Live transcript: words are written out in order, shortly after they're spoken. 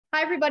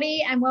Hi,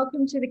 everybody, and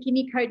welcome to the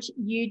Kidney Coach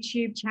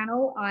YouTube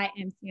channel. I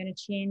am Fiona,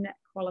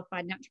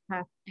 qualified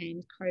naturopath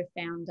and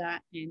co-founder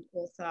and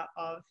author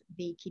of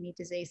the Kidney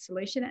Disease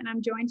Solution. And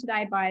I'm joined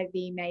today by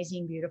the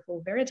amazing,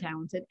 beautiful, very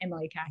talented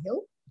Emily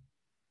Cahill.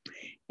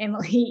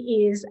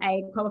 Emily is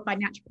a qualified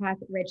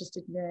naturopath,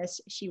 registered nurse.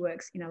 She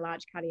works in a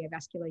large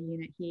cardiovascular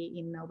unit here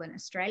in Melbourne,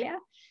 Australia.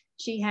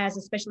 She has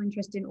a special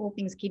interest in all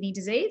things kidney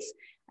disease,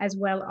 as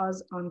well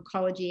as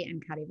oncology and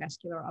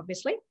cardiovascular,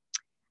 obviously.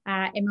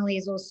 Emily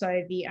is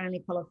also the only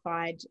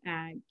qualified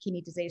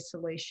kidney disease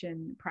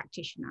solution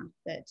practitioner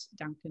that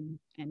Duncan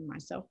and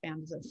myself,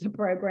 founders of the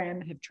program,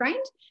 have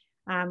trained,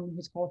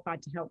 who's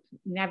qualified to help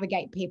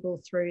navigate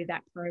people through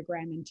that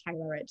program and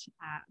tailor it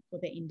for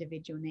their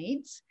individual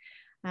needs.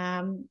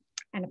 And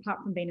apart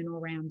from being an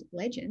all-round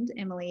legend,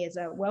 Emily is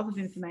a wealth of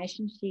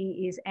information.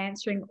 She is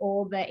answering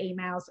all the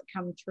emails that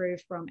come through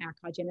from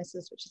our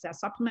Genesis, which is our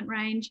supplement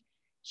range.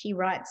 She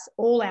writes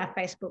all our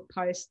Facebook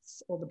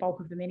posts, or the bulk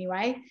of them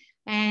anyway,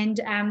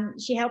 and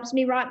she helps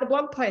me write the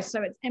blog posts.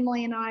 So it's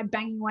Emily and I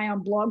banging away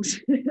on blogs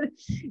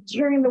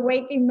during the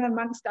week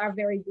amongst our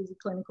very busy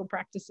clinical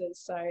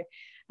practices. So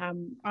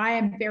I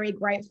am very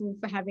grateful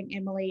for having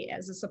Emily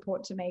as a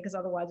support to me, because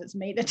otherwise it's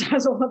me that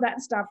does all of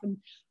that stuff and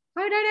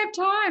I don't have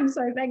time.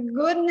 So thank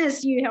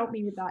goodness you helped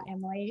me with that,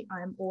 Emily.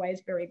 I'm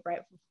always very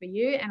grateful for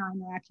you, and I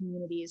know our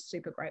community is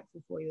super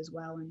grateful for you as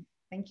well. And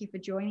thank you for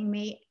joining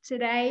me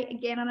today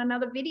again on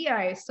another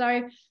video.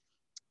 So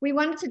we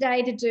wanted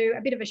today to do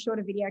a bit of a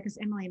shorter video because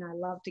Emily and I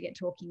love to get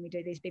talking. We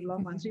do these big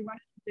long ones. We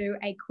wanted to do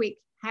a quick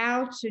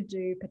how to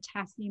do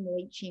potassium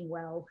leaching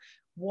well,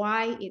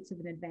 why it's of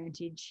an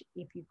advantage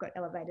if you've got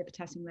elevated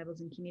potassium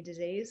levels in kidney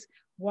disease,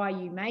 why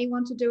you may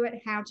want to do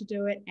it, how to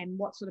do it, and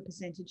what sort of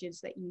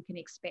percentages that you can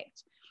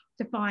expect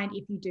to find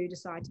if you do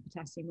decide to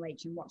potassium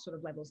leach, and what sort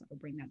of levels that will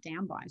bring that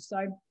down by.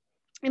 So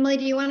Emily,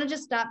 do you want to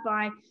just start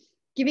by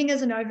giving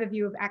us an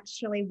overview of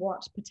actually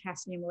what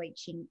potassium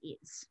leaching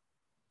is?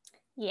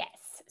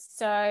 Yes,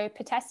 so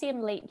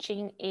potassium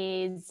leaching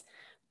is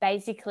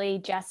basically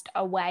just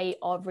a way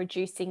of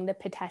reducing the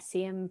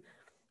potassium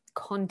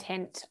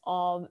content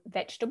of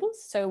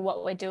vegetables. So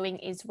what we're doing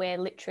is we're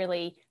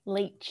literally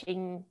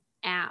leaching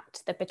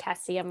out the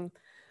potassium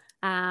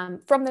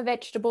from the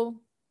vegetable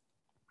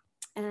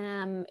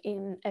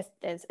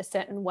there's a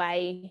certain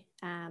way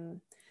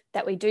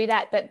that we do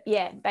that. But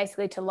yeah,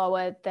 basically to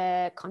lower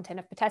the content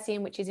of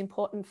potassium, which is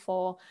important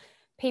for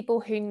people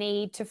who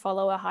need to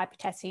follow a high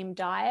potassium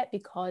diet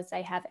because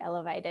they have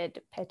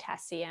elevated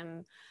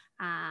potassium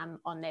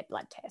on their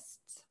blood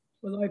tests.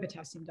 Well, low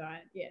potassium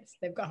diet, yes,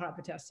 they've got high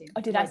potassium.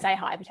 Oh, did I say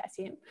high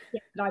potassiam?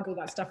 Yeah, I do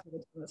that stuff all the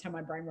time. That's how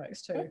my brain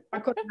works too. I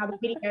caught another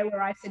video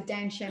where I said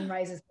Dan Shen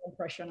raises blood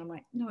pressure, and I'm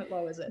like, no, it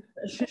lowers it.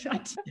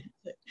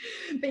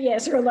 But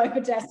yes, for a low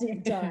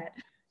potassium diet.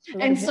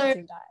 And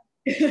so,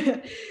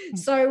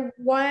 so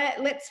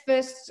let's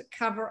first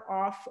cover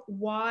off,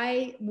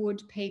 why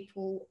would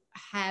people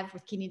have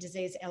with kidney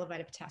disease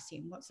elevated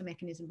potassium? What's the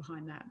mechanism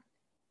behind that?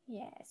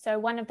 Yeah, so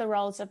one of the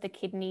roles of the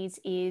kidneys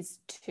is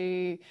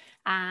to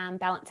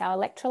balance our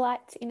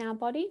electrolytes in our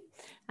body.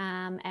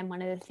 And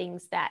one of the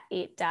things that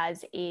it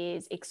does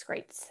is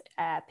excretes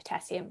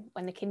potassium.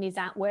 When the kidneys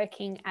aren't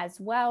working as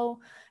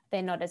well,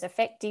 they're not as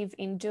effective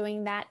in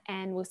doing that,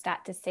 and we'll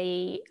start to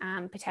see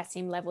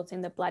potassium levels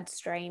in the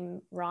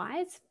bloodstream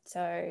rise.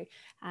 So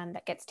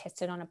that gets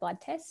tested on a blood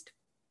test.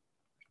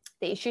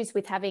 The issues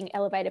with having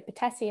elevated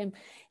potassium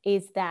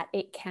is that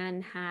it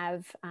can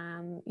have,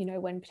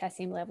 when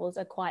potassium levels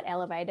are quite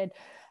elevated,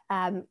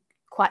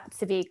 quite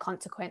severe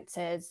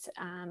consequences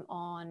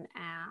on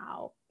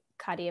our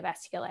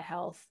cardiovascular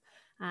health,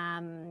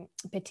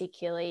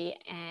 particularly,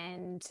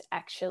 and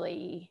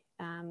actually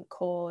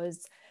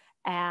cause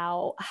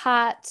our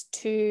heart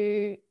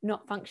to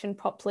not function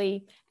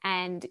properly,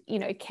 and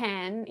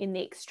can in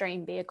the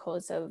extreme be a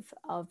cause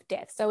of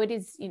death. So it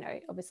is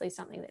obviously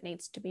something that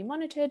needs to be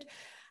monitored,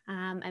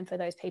 and for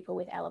those people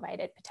with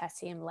elevated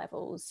potassium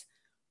levels,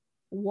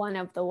 one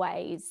of the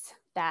ways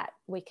that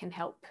we can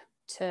help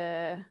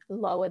to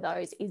lower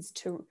those is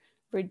to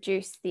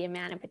reduce the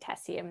amount of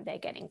potassium they're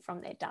getting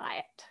from their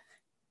diet.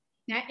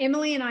 Now,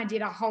 Emily and I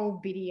did a whole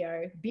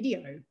video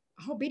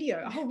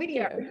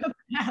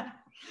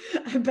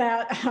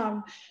about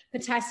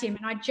potassium.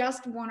 And I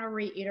just want to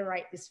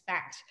reiterate this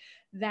fact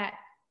that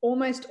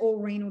almost all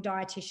renal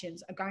dietitians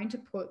are going to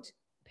put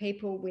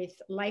people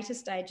with later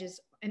stages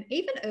and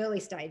even early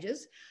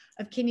stages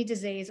of kidney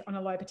disease on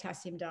a low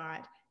potassium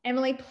diet.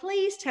 Emily,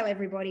 please tell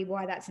everybody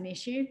why that's an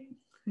issue.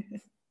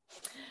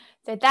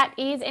 So that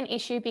is an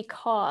issue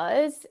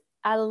because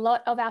a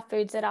lot of our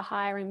foods that are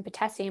higher in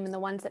potassium, and the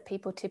ones that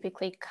people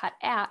typically cut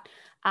out,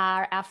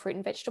 are our fruit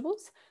and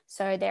vegetables.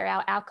 So they're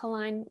our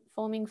alkaline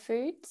forming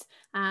foods.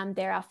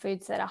 They're our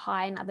foods that are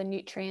high in other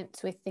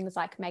nutrients with things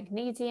like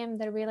magnesium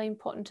that are really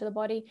important to the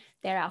body.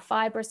 They're our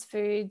fibrous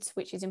foods,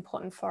 which is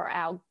important for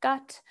our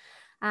gut.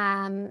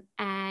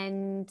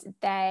 And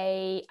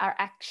they are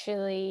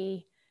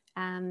actually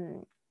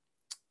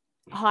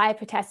high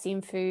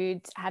potassium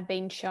foods have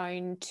been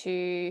shown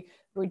to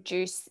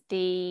reduce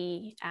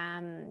the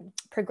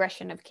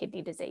progression of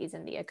kidney disease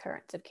and the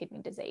occurrence of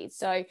kidney disease.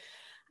 So,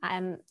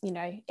 you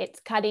know, it's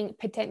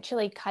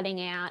potentially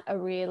cutting out a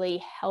really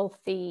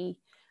healthy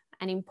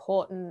and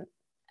important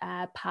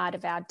part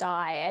of our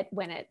diet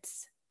when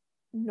it's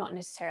not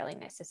necessarily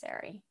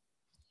necessary.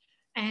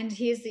 And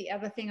here's the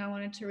other thing I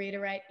wanted to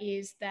reiterate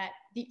is that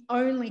the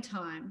only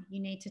time you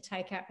need to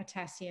take out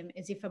potassium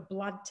is if a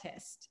blood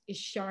test is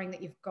showing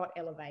that you've got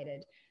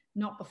elevated,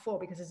 not before,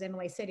 because as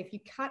Emily said, if you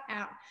cut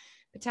out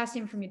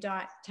potassium from your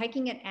diet,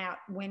 taking it out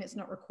when it's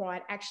not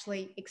required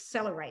actually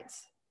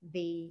accelerates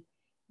the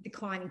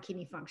decline in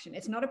kidney function.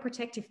 It's not a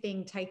protective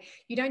thing.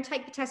 You don't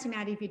take potassium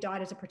out of your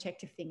diet as a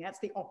protective thing. That's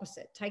the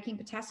opposite. Taking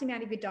potassium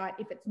out of your diet,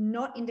 if it's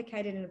not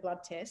indicated in a blood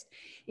test,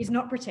 is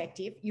not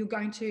protective. You're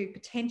going to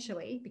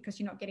potentially, because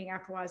you're not getting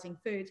alkalizing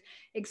foods,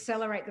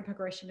 accelerate the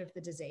progression of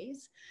the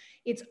disease.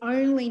 It's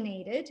only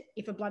needed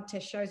if a blood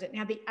test shows it.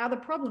 Now, the other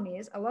problem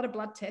is a lot of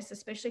blood tests,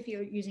 especially if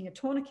you're using a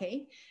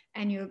tourniquet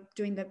and you're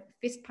doing the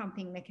fist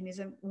pumping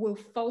mechanism, will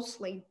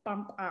falsely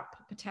bump up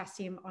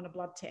potassium on a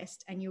blood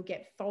test, and you'll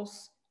get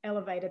false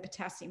elevated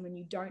potassium when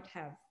you don't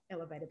have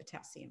elevated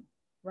potassium,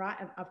 right?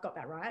 I've got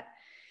that right?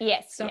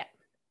 Yes. So,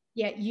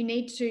 yeah, you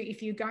need to,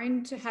 if you're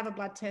going to have a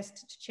blood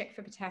test to check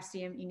for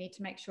potassium, you need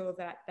to make sure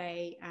that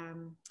they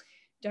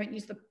don't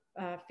use the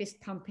fist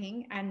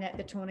pumping and that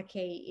the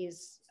tourniquet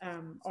is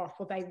off.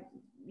 Well,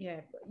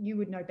 you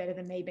would know better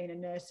than me being a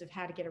nurse of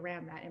how to get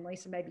around that, Emily,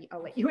 so maybe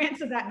I'll let you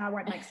answer that and I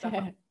won't make stuff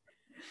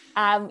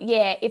up.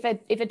 Yeah, if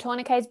a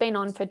tourniquet's been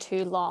on for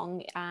too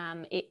long,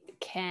 it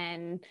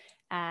can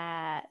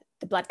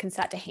the blood can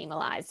start to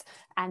hemolyze,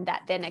 and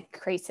that then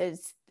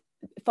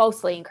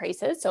falsely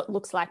increases. So it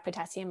looks like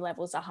potassium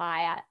levels are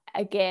higher.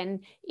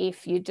 Again,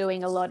 if you're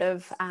doing a lot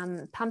of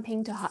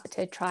pumping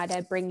to try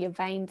to bring your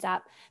veins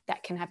up,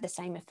 that can have the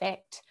same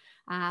effect.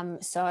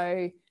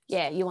 So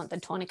yeah, you want the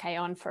tourniquet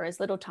on for as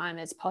little time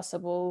as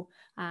possible,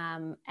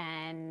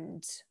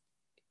 and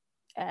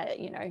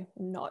you know,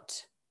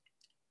 not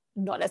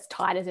as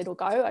tight as it'll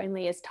go,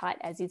 only as tight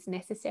as is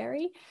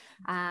necessary.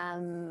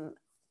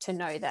 To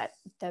know that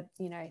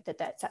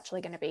that's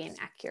actually going to be an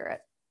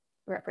accurate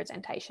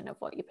representation of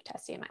what your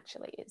potassium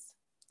actually is.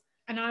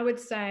 And I would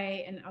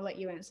say, and I'll let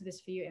you answer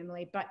this for you,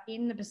 Emily, but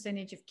in the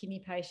percentage of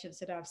kidney patients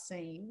that I've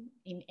seen,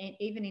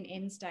 even in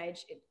end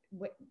stage,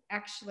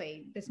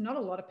 actually, there's not a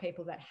lot of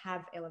people that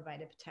have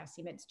elevated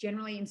potassium. It's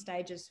generally in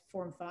stages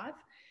 4 and 5.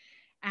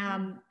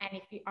 And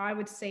I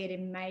would see it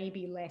in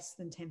maybe less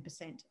than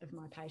 10% of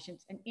my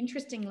patients. And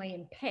interestingly,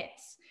 in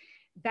pets,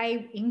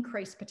 they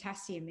increase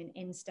potassium in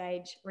end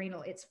stage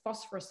renal. It's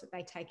phosphorus that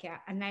they take out,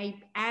 and they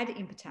add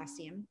in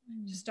potassium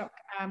to stop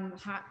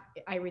heart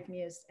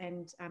arrhythmias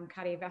and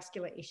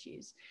cardiovascular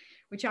issues,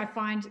 which I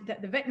find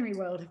that the veterinary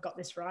world have got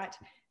this right.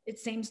 It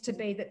seems to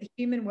be that the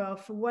human world,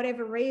 for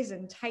whatever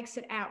reason, takes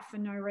it out for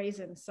no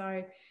reason.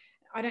 So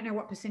I don't know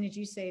what percentage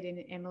you see it in,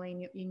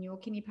 Emily, in your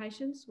kidney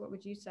patients. What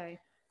would you say?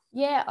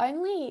 Yeah,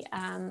 only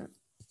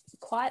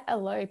quite a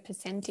low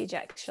percentage,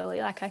 actually.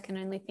 Like I can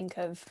only think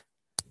of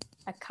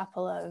a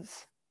couple of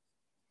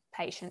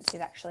patients who've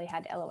actually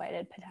had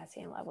elevated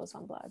potassium levels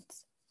on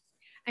bloods.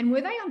 And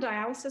were they on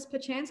dialysis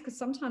perchance? Because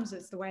sometimes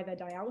it's the way they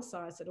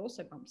dialysize that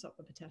also bumps up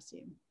the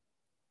potassium.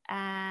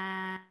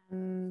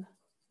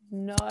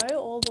 No,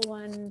 all the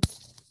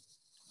ones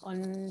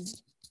on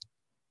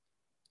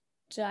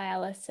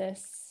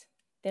dialysis,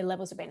 their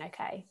levels have been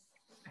okay.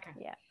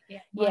 Okay.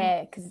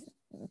 Yeah, because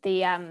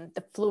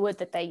the fluid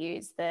that they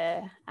use,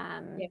 the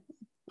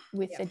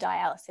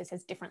dialysis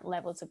has different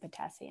levels of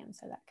potassium,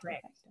 so that can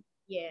affect it.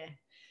 Yeah.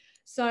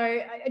 So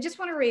I just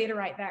want to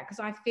reiterate that, because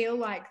I feel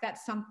like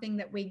that's something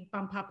that we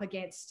bump up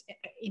against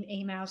in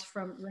emails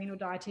from renal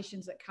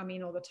dietitians that come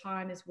in all the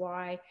time, is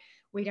why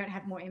we don't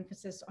have more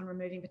emphasis on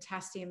removing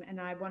potassium.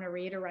 And I want to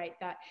reiterate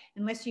that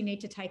unless you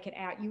need to take it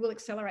out, you will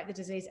accelerate the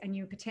disease and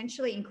you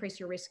potentially increase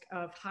your risk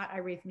of heart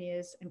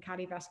arrhythmias and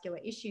cardiovascular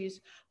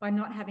issues by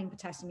not having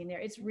potassium in there.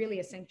 It's really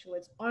essential.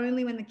 It's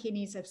only when the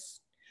kidneys have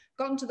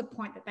gotten to the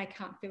point that they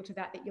can't filter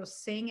that you're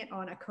seeing it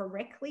on a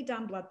correctly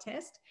done blood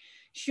test,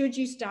 should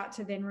you start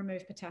to then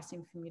remove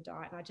potassium from your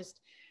diet. And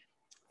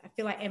I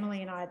feel like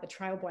Emily and I are the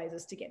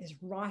trailblazers to get this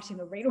right in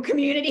the renal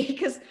community,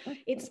 because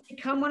it's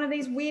become one of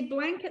these weird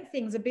blanket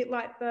things, a bit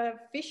like the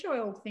fish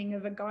oil thing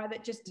of a guy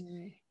that just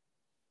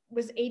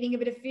was eating a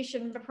bit of fish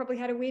and probably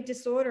had a weird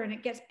disorder, and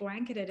it gets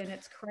blanketed. And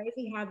it's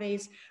crazy how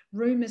these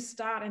rumors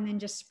start and then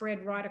just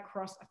spread right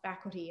across a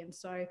faculty. And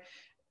so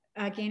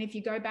again, if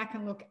you go back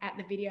and look at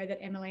the video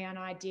that Emily and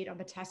I did on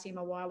potassium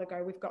a while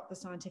ago, we've got the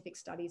scientific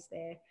studies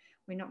there.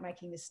 We're not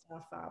making this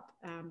stuff up.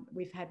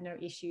 We've had no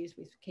issues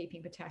with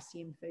keeping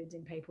potassium foods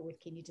in people with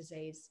kidney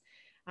disease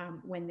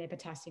when their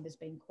potassium has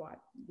been quite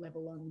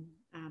level on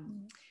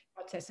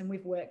blood tests. And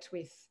we've worked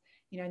with,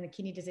 in the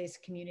kidney disease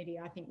community,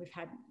 I think we've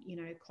had,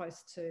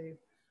 close to,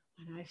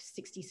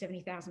 60,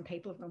 70,000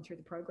 people have gone through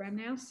the program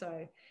now.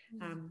 So,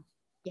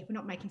 we're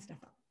not making stuff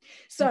up.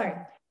 So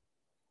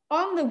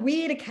on the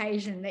weird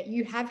occasion that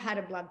you have had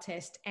a blood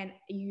test and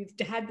you've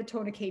had the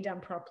tourniquet done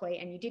properly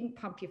and you didn't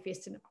pump your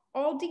fist and,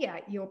 oh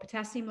dear, your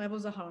potassium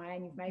levels are high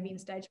and you've maybe in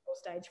stage 4,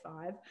 stage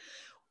 5.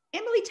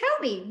 Emily, tell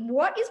me,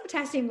 what is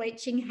potassium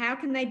leaching? How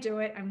can they do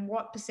it? And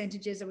what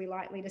percentages are we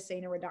likely to see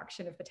in a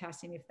reduction of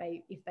potassium if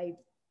they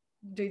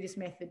do this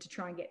method to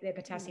try and get their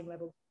potassium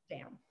level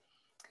down?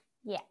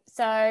 Yeah,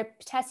 so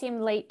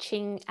potassium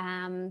leaching,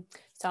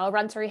 so I'll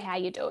run through how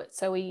you do it.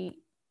 So we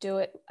do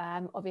it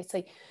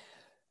obviously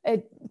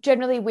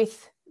generally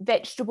with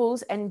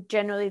vegetables, and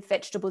generally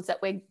vegetables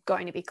that we're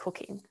going to be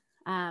cooking.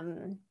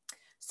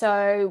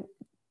 So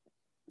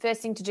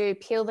first thing to do,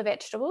 peel the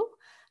vegetable.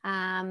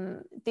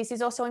 This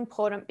is also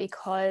important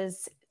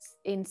because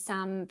in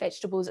some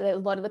vegetables, a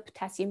lot of the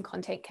potassium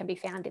content can be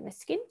found in the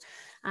skin.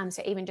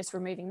 So even just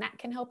removing that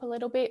can help a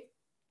little bit.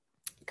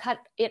 Cut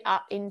it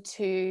up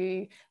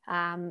into,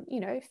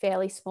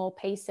 fairly small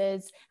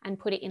pieces and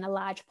put it in a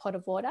large pot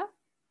of water.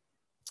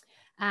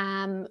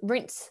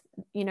 Rinse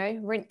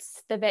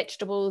the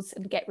vegetables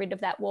and get rid of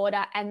that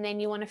water. And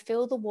then you want to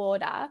fill the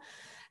water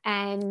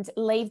and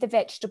leave the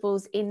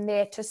vegetables in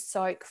there to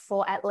soak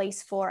for at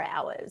least 4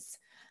 hours.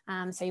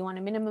 So you want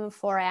a minimum of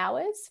 4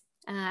 hours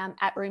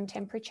at room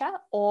temperature,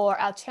 or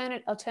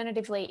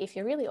alternatively, if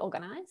you're really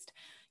organized,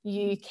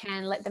 you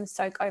can let them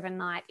soak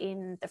overnight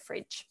in the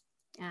fridge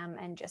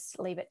and just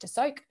leave it to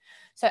soak.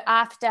 So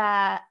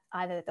after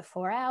either the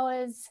 4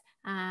 hours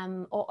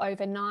or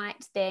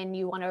overnight, then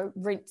you want to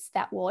rinse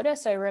that water.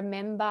 So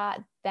remember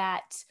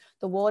that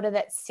the water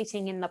that's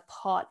sitting in the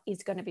pot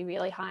is going to be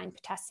really high in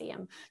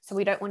potassium. So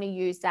we don't want to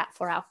use that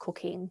for our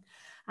cooking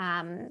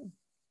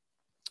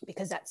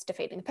because that's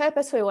defeating the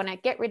purpose. We want to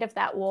get rid of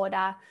that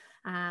water,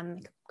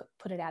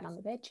 put it out on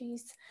the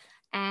veggies,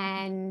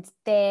 and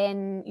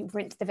then you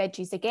rinse the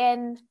veggies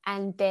again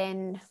and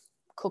then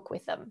cook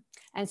with them.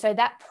 And so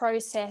that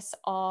process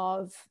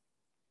of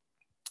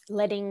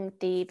letting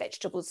the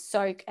vegetables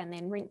soak and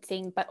then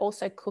rinsing, but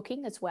also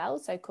cooking as well,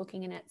 so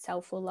cooking in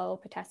itself will lower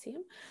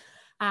potassium,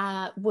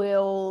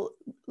 will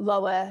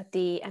lower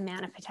the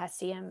amount of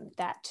potassium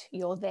that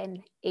you're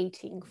then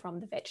eating from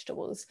the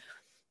vegetables.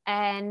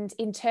 And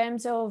in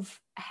terms of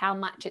how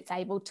much it's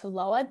able to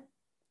lower,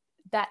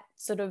 that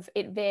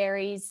it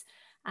varies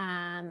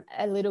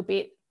a little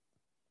bit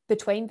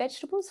between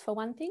vegetables for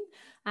one thing,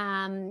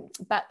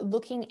 but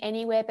looking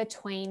anywhere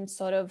between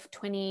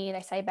 20,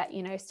 they say about,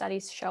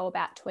 studies show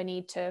about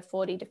 20 to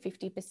 40 to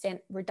 50%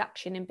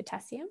 reduction in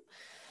potassium.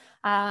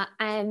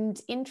 And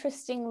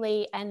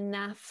interestingly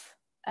enough,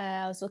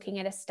 I was looking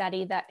at a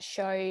study that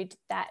showed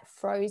that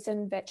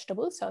frozen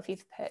vegetables, so if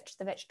you've purchased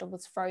the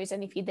vegetables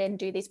frozen, if you then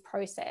do this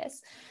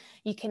process,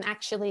 you can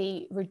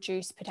actually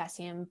reduce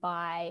potassium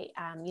by,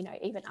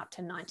 even up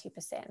to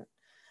 90%.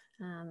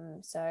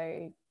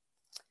 So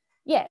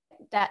yeah,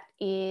 that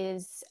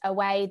is a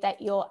way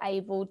that you're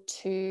able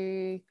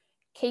to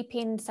keep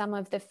in some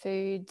of the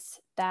foods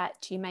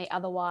that you may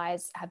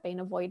otherwise have been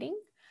avoiding,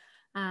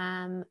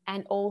 and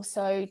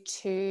also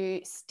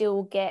to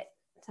still get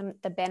some of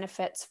the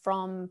benefits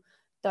from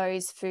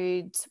those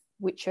foods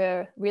which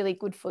are really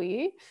good for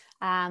you,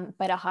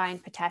 but are high in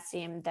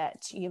potassium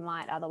that you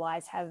might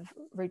otherwise have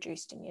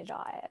reduced in your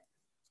diet.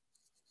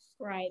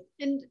 Right.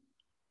 And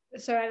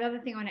so another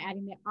thing I want to add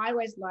in there, I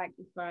always like,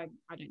 if I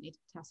don't need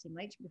potassium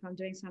leach, but if I'm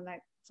doing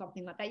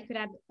something like that, you could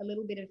add a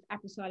little bit of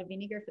apple cider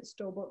vinegar if it's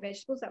store-bought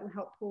vegetables. That will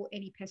help pull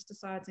any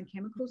pesticides and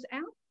chemicals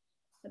out.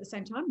 At the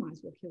same time, might as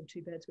well kill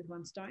 2 birds with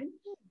 1 stone.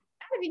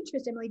 Out of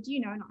interest, Emily, do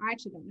you know, and I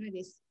actually don't know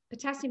this,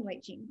 potassium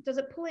leaching, does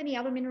it pull any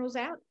other minerals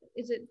out?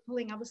 Is it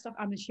pulling other stuff?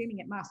 I'm assuming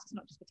it must. It's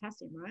not just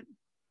potassium, right?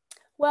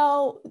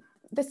 Well,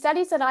 the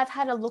studies that I've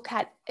had a look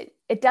at,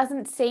 it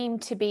doesn't seem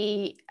to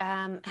be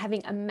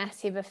having a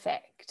massive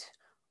effect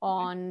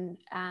on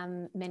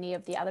many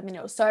of the other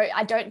minerals. So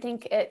I don't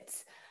think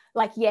it's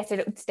yes,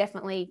 it's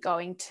definitely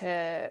going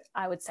to,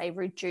 I would say,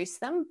 reduce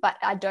them, but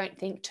I don't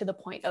think to the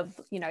point of,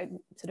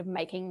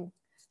 making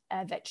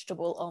a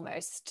vegetable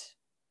almost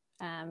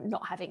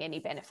not having any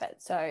benefit.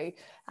 So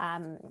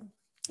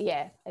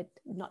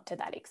not to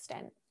that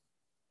extent.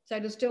 So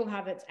it'll still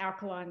have its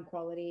alkaline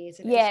qualities.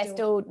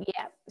 Still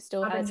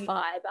has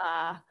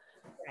fiber.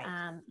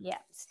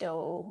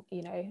 Still,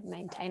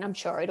 maintain. I'm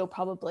sure it'll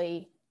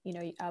probably,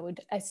 I would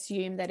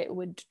assume that it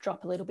would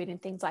drop a little bit in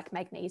things like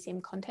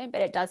magnesium content,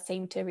 but it does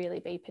seem to really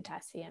be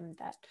potassium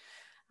that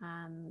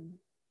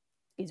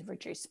is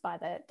reduced by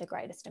the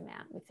greatest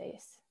amount with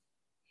this.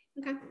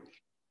 Okay.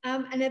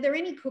 And are there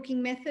any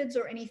cooking methods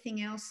or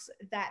anything else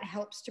that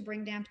helps to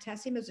bring down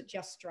potassium, or is it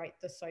just straight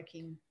the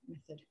soaking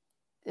method?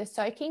 The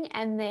soaking,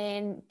 and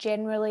then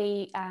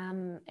generally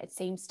it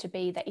seems to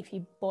be that if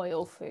you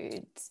boil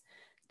foods,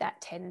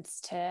 that tends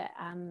to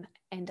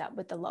end up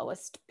with the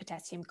lowest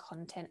potassium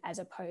content, as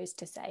opposed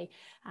to, say,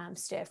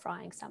 stir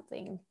frying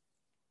something,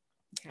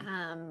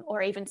 okay.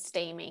 Or even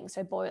steaming.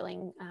 So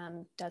boiling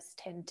does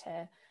tend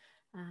to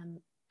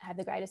have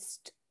the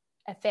greatest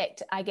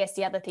effect. I guess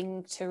the other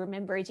thing to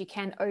remember is you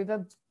can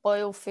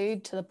overboil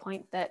food to the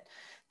point that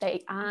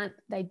I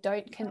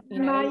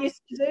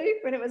used to do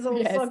when it was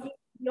all soggy.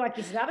 You're like,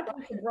 is that a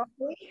piece of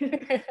broccoli?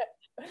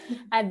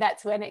 And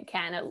that's when it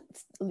can,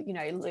 you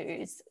know,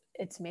 lose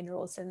its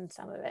minerals and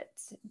some of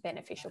its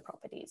beneficial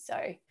properties.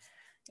 So,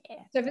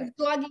 yeah. So if it's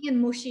sluggy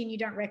and mushy and you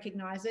don't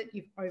recognise it,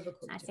 you've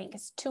overcooked it. I think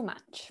it's too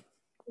much.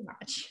 Too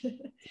much.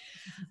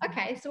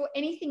 Okay, so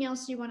anything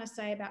else you want to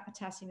say about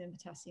potassium and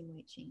potassium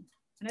leaching?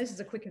 I know this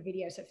is a quicker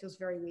video, so it feels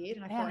very weird.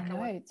 And I feel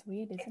like it's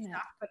weird, isn't it?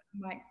 But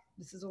I'm like,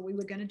 this is all we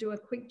were going to do, a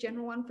quick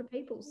general one for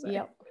people. So.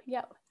 Yep.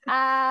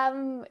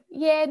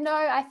 Yeah, no,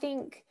 I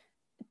think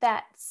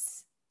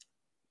that's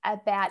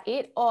about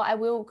it. Or I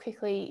will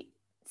quickly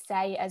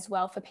say as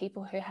well, for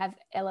people who have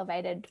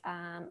elevated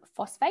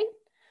phosphate,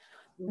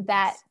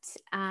 that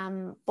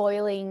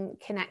boiling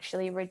can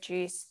actually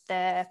reduce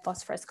the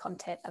phosphorus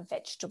content of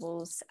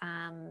vegetables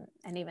and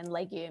even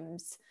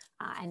legumes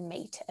and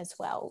meat as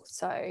well.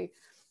 So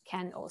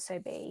can also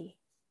be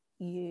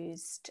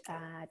used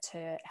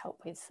to help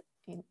with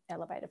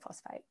elevated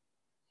phosphate.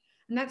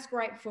 And that's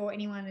great for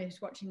anyone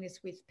who's watching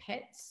this with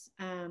pets.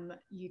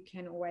 You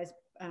can always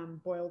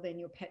boil then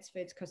your pet's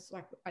foods, because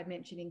like I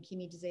mentioned in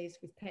kidney disease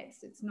with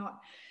pets, it's not,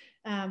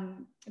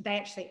 they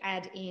actually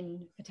add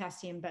in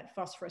potassium, but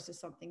phosphorus is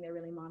something they're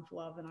really mindful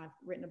of. And I've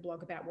written a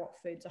blog about what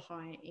foods are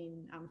high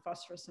in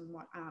phosphorus and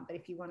what aren't. But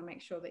if you want to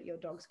make sure that your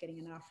dog's getting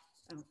enough,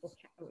 or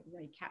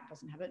your cat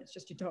doesn't have it, it's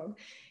just your dog.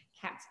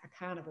 Cats are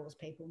carnivores,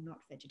 people, not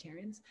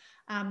vegetarians.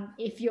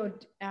 If you're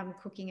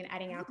cooking and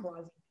adding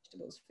alkalizing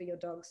vegetables for your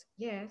dogs,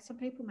 yeah, some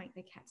people make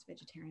their cats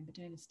vegetarian, but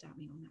don't even start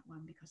me on that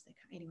one, because they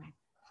can't. Anyway,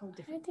 whole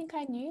different. I don't think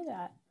I knew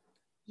that.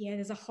 Yeah,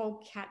 there's a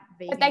whole cat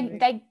vegan. But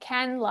they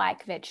can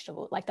like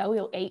vegetables, like they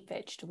will eat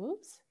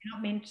vegetables. They're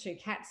not meant to.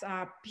 Cats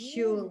are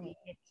purely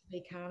meant to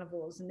be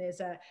carnivores. And there's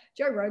a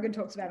Joe Rogan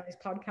talks about on his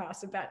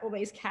podcast about all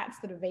these cats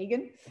that are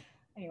vegan.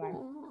 Anyway,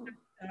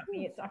 I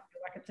feel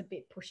like it's a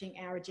bit pushing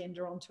our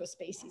agenda onto a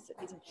species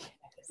that isn't.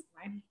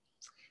 Anyway.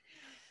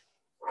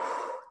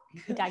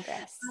 You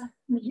digress.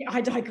 Yeah,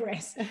 I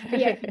digress. But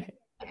yeah,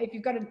 if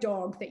you've got a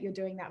dog that you're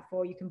doing that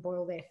for, you can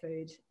boil their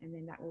food and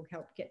then that will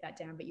help get that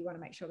down. But you want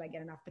to make sure they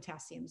get enough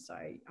potassium. So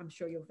I'm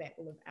sure your vet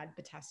will have added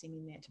potassium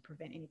in there to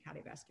prevent any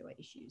cardiovascular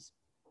issues.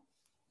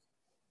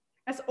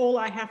 That's all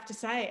I have to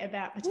say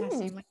about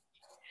potassium.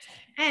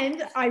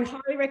 And I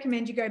highly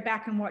recommend you go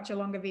back and watch a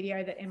longer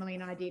video that Emily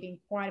and I did in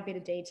quite a bit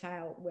of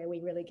detail, where we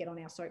really get on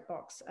our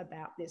soapbox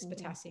about this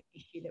potassium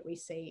issue that we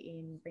see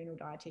in renal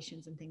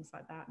dietitians and things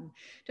like that. And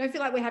don't feel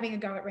like we're having a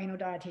go at renal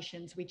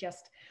dietitians. We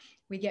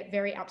get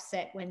very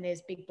upset when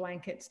there's big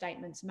blanket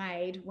statements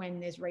made, when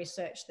there's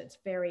research that's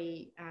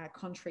very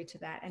contrary to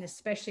that. And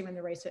especially when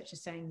the research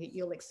is saying that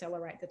you'll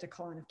accelerate the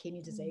decline of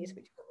kidney disease,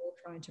 which we're all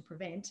trying to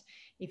prevent,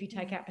 if you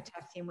take out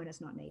potassium when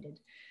it's not needed.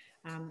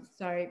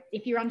 So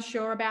if you're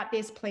unsure about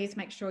this, please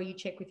make sure you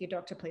check with your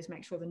doctor. Please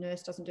make sure the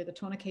nurse doesn't do the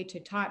tourniquet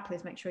too tight.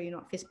 Please make sure you're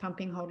not fist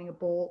pumping, holding a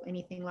ball,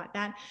 anything like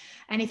that.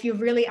 And if you're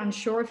really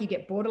unsure if you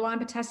get borderline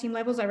potassium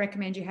levels, I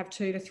recommend you have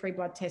 2 to 3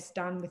 blood tests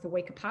done with a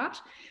week apart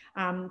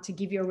to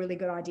give you a really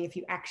good idea if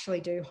you actually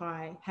do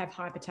have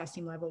high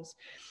potassium levels.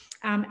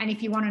 And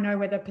if you want to know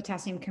whether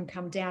potassium can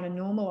come down and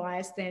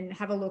normalize, then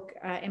have a look.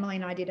 Emily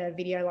and I did a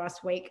video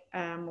last week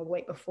or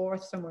week before,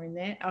 somewhere in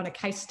there, on a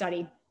case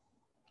study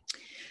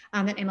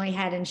that Emily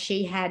had, and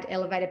she had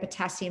elevated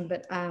potassium,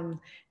 but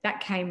that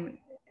came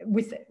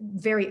with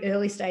very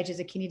early stages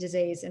of kidney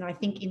disease. And I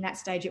think in that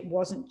stage, it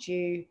wasn't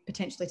due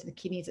potentially to the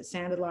kidneys. It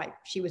sounded like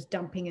she was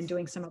dumping and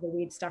doing some other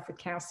weird stuff with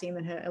calcium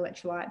and her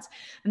electrolytes.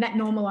 And that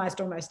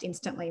normalized almost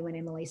instantly when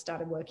Emily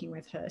started working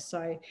with her.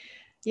 So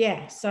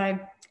yeah, so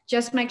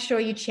just make sure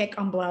you check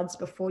on bloods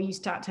before you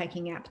start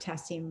taking out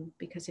potassium,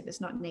 because if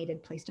it's not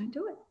needed, please don't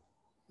do it.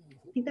 I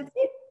think that's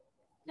it.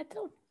 That's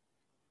all.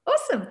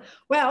 Awesome.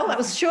 Well, that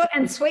was short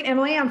and sweet,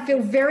 Emily. I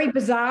feel very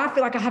bizarre. I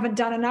feel like I haven't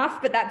done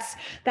enough, but that's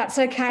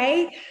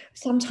okay.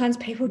 Sometimes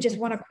people just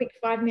want a quick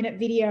 5-minute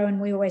video,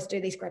 and we always do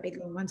these great big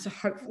long ones. So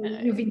hopefully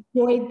you've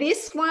enjoyed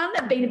this one,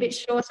 being a bit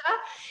shorter.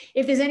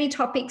 If there's any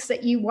topics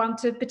that you want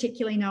to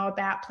particularly know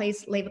about,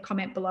 please leave a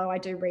comment below. I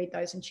do read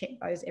those and check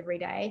those every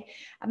day.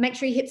 Make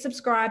sure you hit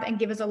subscribe and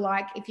give us a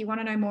like. If you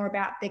want to know more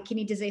about the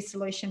kidney disease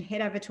solution,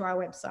 head over to our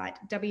website,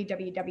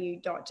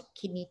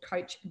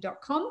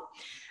 www.kidneycoach.com.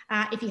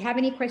 If you have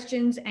any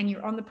questions and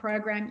you're on the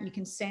program, you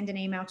can send an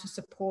email to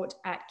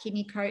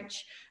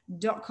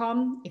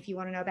support@kidneycoach.com. If you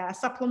want to know about our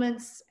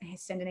supplements,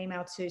 send an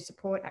email to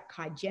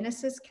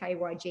support@kygenesis,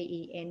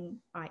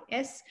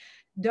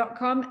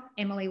 KYGENIS.com.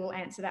 Emily will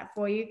answer that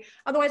for you.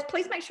 Otherwise,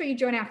 please make sure you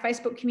join our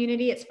Facebook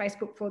community. It's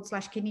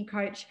Facebook.com/Kidney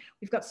Coach.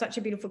 We've got such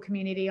a beautiful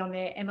community on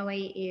there.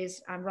 Emily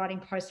is writing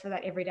posts for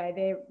that every day.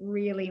 They're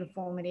really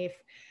informative.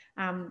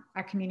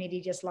 Our community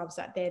just loves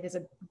that there. There's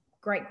a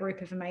great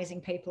group of amazing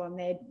people on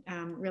there,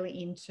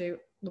 really into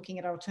looking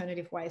at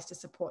alternative ways to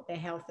support their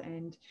health.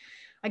 And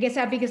I guess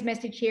our biggest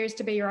message here is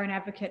to be your own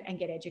advocate and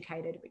get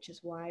educated, which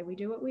is why we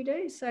do what we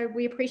do. So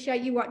we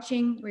appreciate you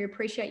watching. We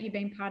appreciate you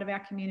being part of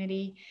our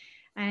community.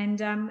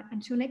 And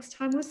until next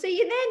time, we'll see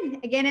you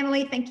then. Again,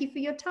 Emily, thank you for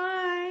your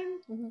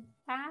time.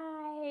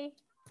 Bye.